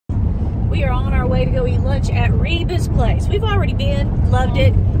we are on our way to go eat lunch at Reba'S place. We've already been, loved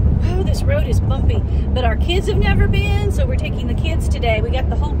it. Oh, this road is bumpy, but our kids have never been, so we're taking the kids today. We got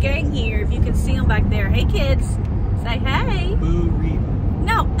the whole gang here, if you can see them back there. Hey kids, say hey. Boo Reba.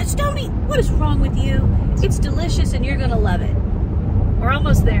 No, Stoney, what is wrong with you? It's delicious and you're gonna love it. We're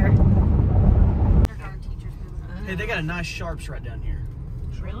almost there. Hey, they got a nice Sharps right down here.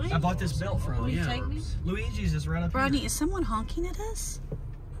 Really? I bought this belt from them. Will you Yeah. take me? Luigi's is right up Rodney, here. is someone honking at us?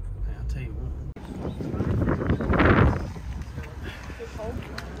 Hey, I'll tell you what.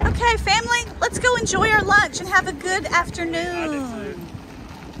 Okay, family, let's go enjoy our lunch and have a good afternoon.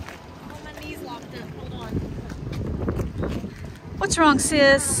 My knee's locked up. Hold on. What's wrong,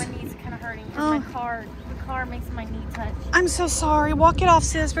 sis? My knee's kind of hurting. Oh. The car makes my knee touch. I'm so sorry. Walk it off,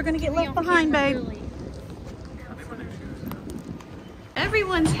 sis. We're gonna get left behind, babe. Really.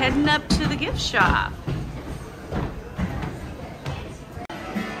 Everyone's heading up to the gift shop.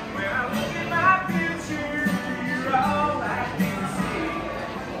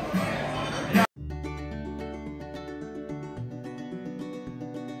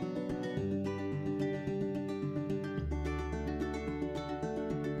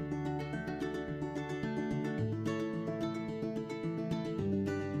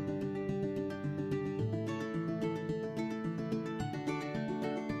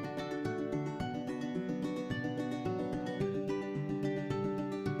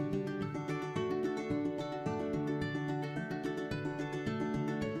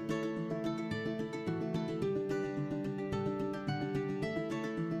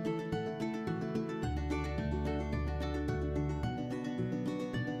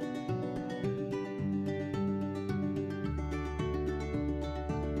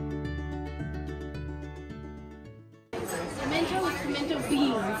 Pimento with pimento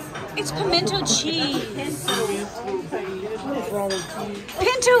beans. It's pimento cheese. What's wrong with you?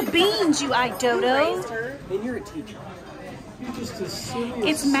 Pinto beans, you idoto. And you're a teacher. You're just as silly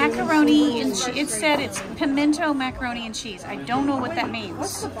It's macaroni and cheese. It said it's pimento macaroni and cheese. I don't know what that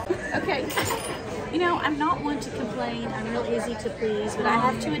means. Okay. You know, I'm not one to complain. I'm real easy to please, but I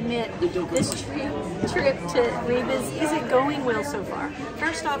have to admit, this trip to Reba'S isn't going well so far.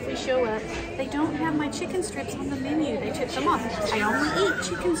 First off, we show up. They don't have my chicken strips on the menu. They took them off. I only eat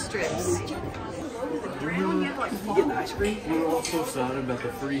chicken strips. You get ice cream? We were all so excited about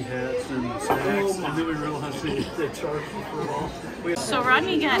the free hats and the snacks, and then we realized they charged you for it all. So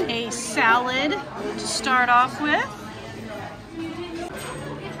Rodney got a salad to start off with.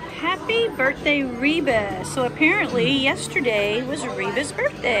 Happy birthday, Reba. So apparently yesterday was Reba's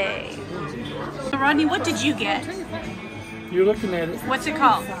birthday. So Rodney, what did you get? You're looking at it. What's it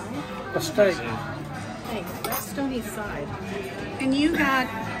called? A steak. Hey, that's Stoney's side. And you got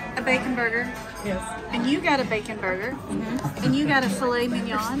a bacon burger. Yes. And you got a bacon burger. And you got a filet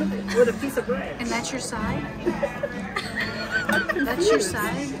mignon. With a piece of bread. And that's your side? That's your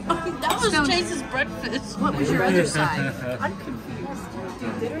side? That was Stoney. Chase's breakfast. What was your other side? I'm confused. Do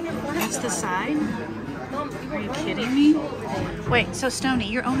dinner in your That's the side? Are you kidding me? Wait, so Stoney,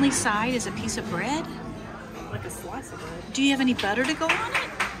 your only side is a piece of bread? like a slice of bread. Do you have any butter to go on it?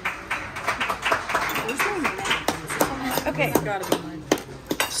 Okay, Gotta be mine.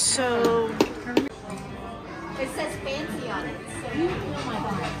 so It says fancy on it, so you feel my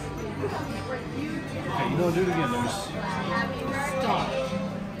vibe. Okay, you don't do it again, Lewis. Stop.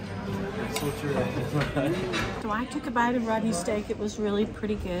 That's what you're at. So I took a bite of Rodney's steak. It was really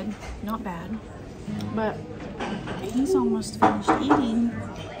pretty good. Not bad. But he's almost finished eating.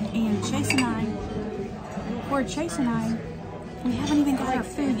 And Chase and I, we haven't even got our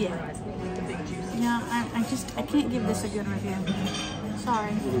food yet. No, I can't give this a good review.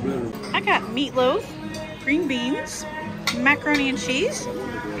 Sorry. I got meatloaf, green beans, macaroni and cheese,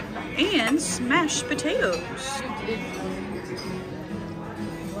 and mashed potatoes.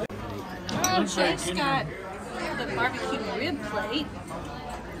 Oh, Chase got the barbecue rib plate,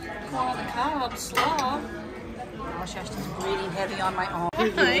 corn on the cob, slaw. Gosh, that's just breathing heavy on my arm.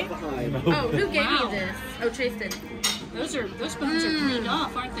 Oh, who gave me this? Oh, Chase did. Those bones are cleaned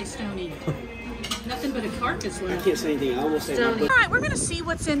off, aren't they, Stoney? Nothing but a carcass I left. can't say anything. I almost say Don't my All right, we're gonna see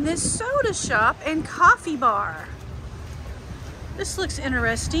what's in this soda shop and coffee bar. This looks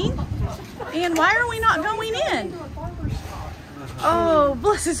interesting. And why are we not going in? Oh,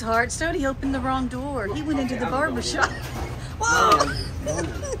 bless his heart. Stoney opened the wrong door. He went into the barber shop. Whoa!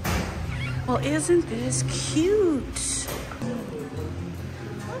 Well, isn't this cute?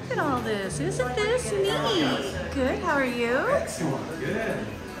 Look at all this. Isn't this neat? Good, how are you? Excellent, good.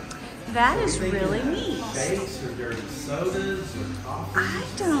 That is really neat. Shakes or dirty sodas or coffee? I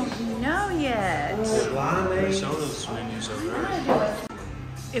don't know yet. Limeade? Sodas menus over there.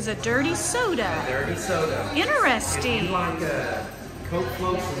 is a dirty soda. Dirty soda. Interesting. If you like Coke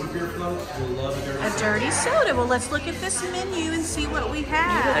floats or root beer floats, we'll love a dirty soda. A dirty soda. Well, let's look at this menu and see what we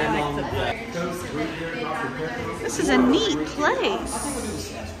have. And on Coke, root beer, Dr. Pepper. This is a neat place.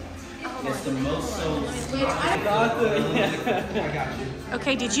 It's the most sold.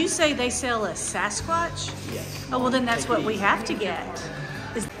 Okay, did you say they sell a Sasquatch? Yes. Oh, well then that's what we have to get.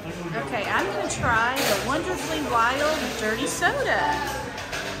 Okay, I'm gonna try the Wonderfully Wild Dirty Soda.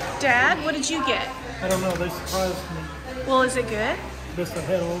 Dad, what did you get? I don't know, they surprised me. Well, is it good? Best I've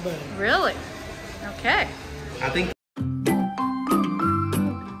had all day. Really? Okay. I think.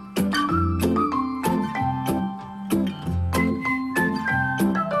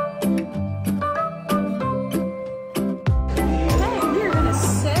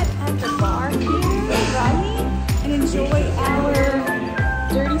 Enjoy our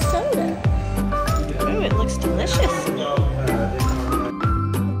dirty soda. Ooh, it looks delicious.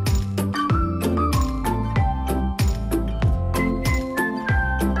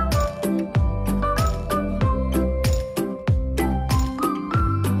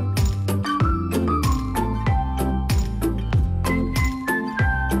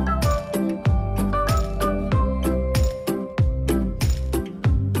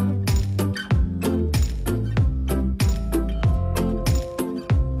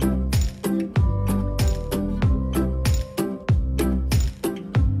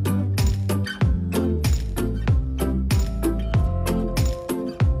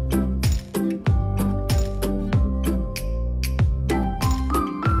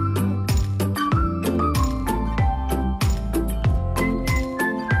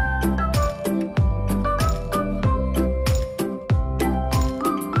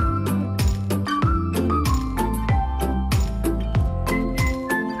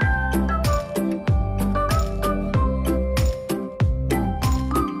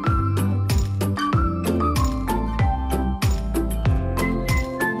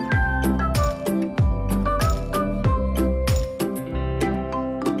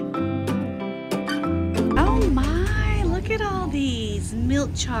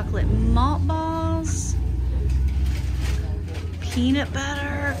 Milk chocolate malt balls, peanut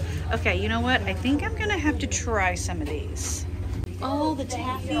butter. Okay, you know what? I think I'm gonna have to try some of these. Oh, the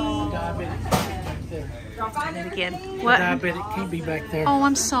taffy. Diabetic back there. And again, what? Diabetic can't be back there. Oh,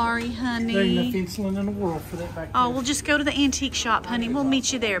 I'm sorry, honey. There ain't enough insulin in the world for that back there. Oh, we'll just go to the antique shop, honey. We'll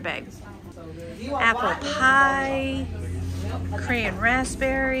meet you there, babe. Apple pie, crayon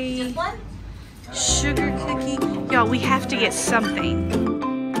raspberry, sugar cookie. Y'all, we have to get something.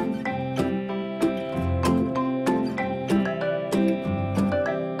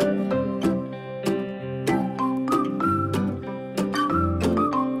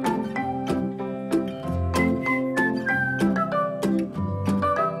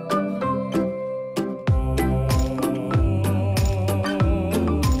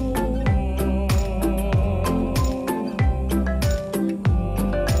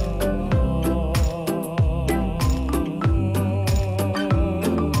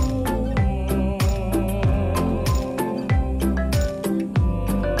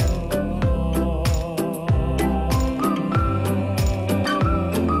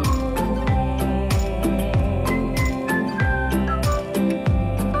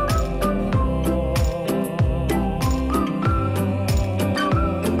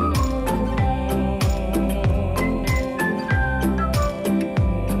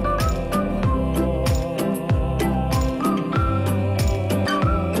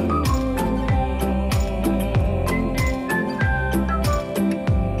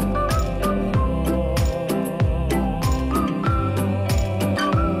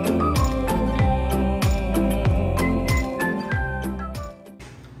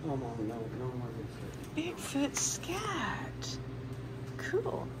 Bigfoot scat.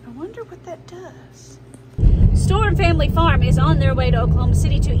 Cool. I wonder what that does. Storm Family Farm is on their way to Oklahoma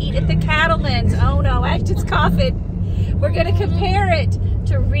City to eat at the Cattleman'S. Oh no, Ashton's coughing. We're going to compare it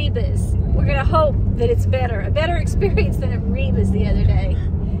to Reba'S. We're going to hope that it's better. A better experience than at Reba'S the other day.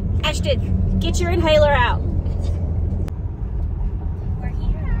 Ashton, get your inhaler out. We're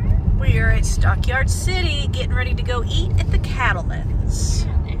here. We are at Stockyard City getting ready to go eat at the Cattleman'S.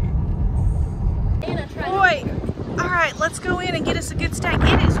 Boy, all right, let's go in and get us a good steak.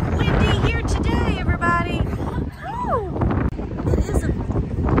 It is windy here today, everybody. Oh, it is a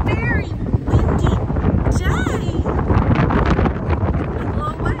very windy day.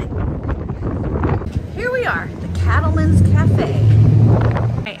 Blow away. Here we are, the Cattleman'S Cafe.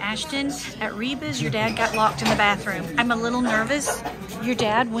 Hey, Ashton, at Reba'S, your dad got locked in the bathroom. I'm a little nervous. Your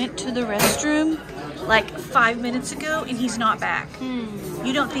dad went to the restroom like 5 minutes ago and he's not back.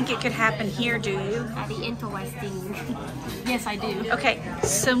 You don't think it could happen here, do you? That'd be interesting. Yes, I do. Okay,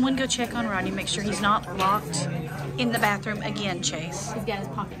 someone go check on Rodney, make sure he's not locked in the bathroom again, Chase. He's got his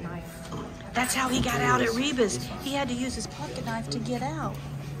pocket knife. That's how he got out at Reba'S. He had to use his pocket knife to get out.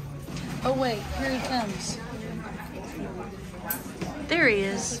 Oh wait, here he comes. There he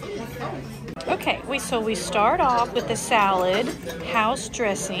is. Okay, so we start off with the salad, house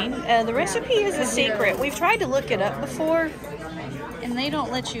dressing. The recipe is a secret. We've tried to look it up before, and they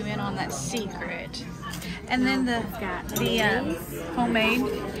don't let you in on that secret. And then the homemade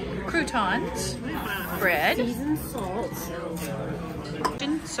croutons, bread. Seasoned salt.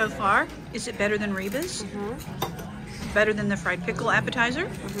 So far, is it better than Reba'S? Better than the fried pickle appetizer?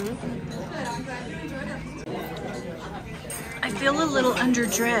 I feel a little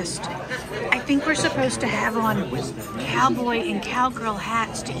underdressed. I think we're supposed to have on cowboy and cowgirl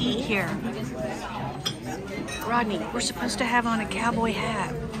hats to eat here. Rodney, we're supposed to have on a cowboy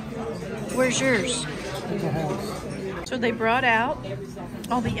hat. Where's yours? So they brought out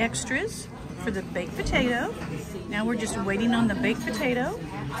all the extras for the baked potato. Now we're just waiting on the baked potato.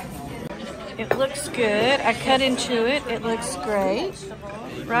 It looks good. I cut into it. It looks great.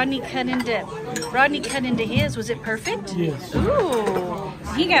 Rodney cut into his. Was it perfect? Yes. Ooh.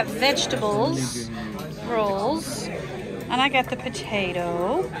 He got vegetables, rolls, and I got the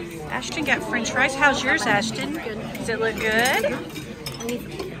potato. Ashton got French fries. How's yours, Ashton? Does it look good?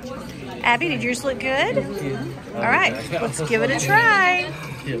 Abby, did yours look good? All right, let's give it a try.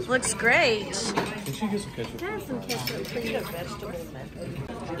 Looks great.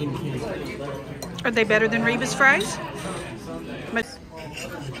 Are they better than Reba'S fries? But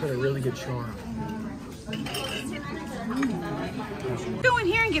Got a really good charm. go in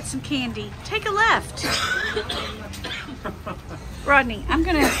here and get some candy. Take a left. Rodney, I'm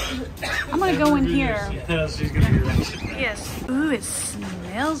gonna go in here. Yeah, she's gonna be right. Yes. Ooh, it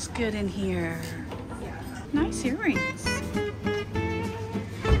smells good in here. Nice earrings.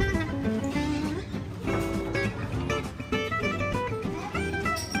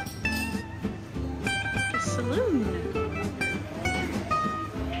 The saloon.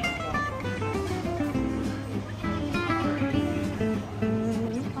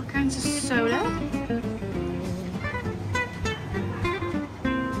 All kinds of soda.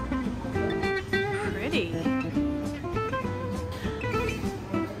 Pretty.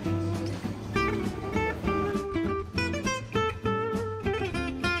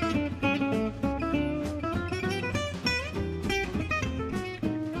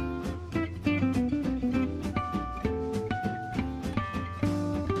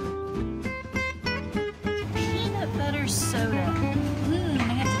 Peanut butter soda.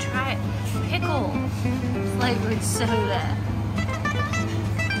 I have to try it. Pickle flavored soda.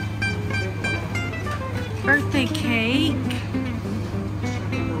 Birthday cake.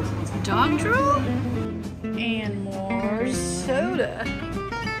 Dog drool. And more soda.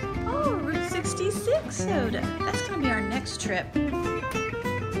 Oh, Route 66 soda. That's gonna be our next trip.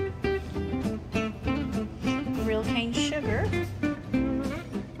 Real cane sugar.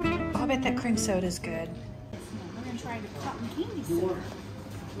 Oh, I bet that cream soda is good. I'm gonna try the cotton candy soda.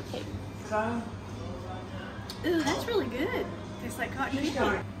 Okay. Ooh, that's really good. Tastes like cotton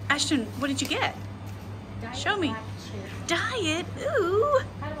candy. Ashton, what did you get? Show me. Diet? Ooh.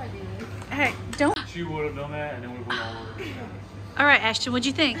 How do I do this? Hey, don't. She would have done that, and then we went all over. All right, Ashton, what'd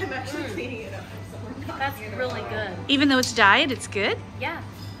you think? That's really good. Even though it's diet, it's good? Yeah.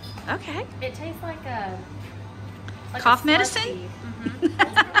 Okay. It tastes like a Cough medicine? That's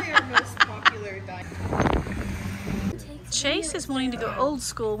probably our most popular diet. Chase is wanting to go old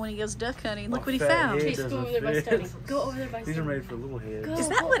school when he goes duck hunting. Look what he Fat found. head Chase, go doesn't over there by fit. Stoney. Go over there by These are Stoney. made for little heads. Is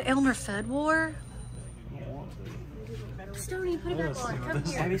that what Elmer Fudd wore? I don't want to. Stoney, put it back on. Come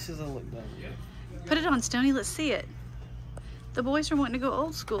here. Abby says I look dumb. Put it on, Stoney. Let's see it. The boys are wanting to go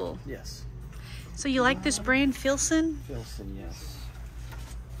old school. Yes. So you like this brand, Filson? Filson, yes.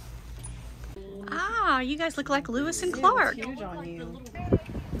 Ah, you guys look like Lewis and Clark. Huge on you.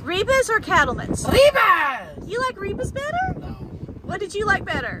 Reba'S or Cattleman'S? Reba'S! You like Reba'S better? No. What did you like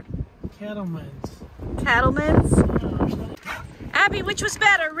better? Cattleman'S. Cattleman'S? Abby, which was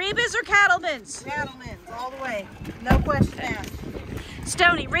better, Reba'S or Cattleman'S? Cattleman's all the way. No question asked.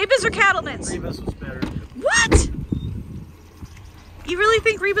 Stoney, Reba'S or Cattleman'S? Reba'S was better. What? You really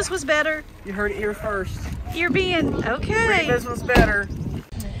think Reba'S was better? You heard it here first. You're being, okay. Reba'S was better.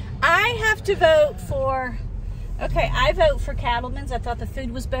 I have to vote for, okay, I vote for Cattleman'S. I thought the food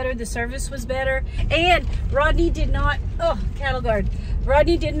was better, the service was better, and Rodney did not, oh, cattle guard.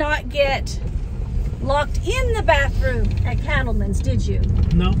 Rodney did not get locked in the bathroom at Cattleman'S, did you?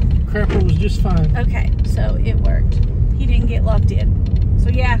 No, Crapper was just fine. Okay, so it worked. He didn't get locked in. So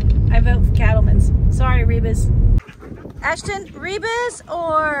yeah, I vote for Cattleman's. Sorry, Reba'S. Ashton, Reba'S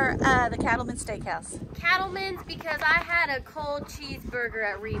or the Cattleman's Steakhouse? Cattleman's, because I had a cold cheeseburger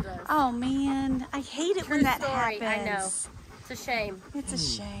at Reba'S. Oh man, I hate it when that Story, happens. I know. It's a shame. It's a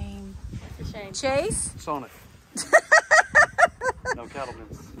shame. It's a shame. Chase? Sonic. No,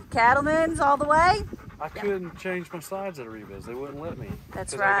 Cattleman's. Cattleman's all the way? I couldn't change my sides at Reba'S. They wouldn't let me.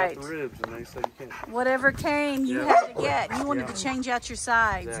 That's 'Cause right. I got the ribs, and they said you can't. Whatever came, you Yeah. had to get. You wanted Yeah. to change out your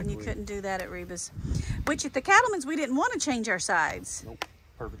sides, and you Exactly. couldn't do that at Reba'S. Which at the Cattleman's, we didn't want to change our sides. Nope.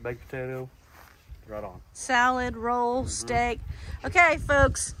 Perfect baked potato. Right on. Salad, roll, steak. Okay,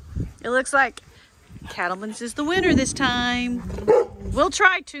 folks, it looks like Cattleman's is the winner this time. We'll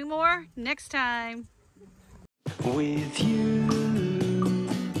try 2 more next time. With you,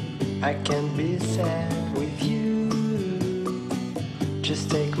 I can be sad with you. Just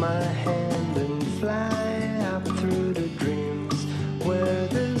take my hand and fly up through the dreams where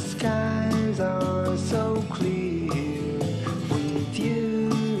the skies are so clear. With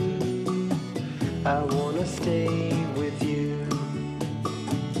you, I wanna stay with you.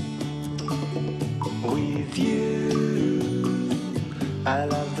 With you, I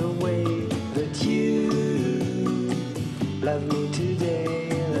love the way that you love me today.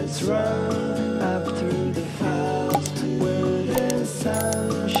 Let's run.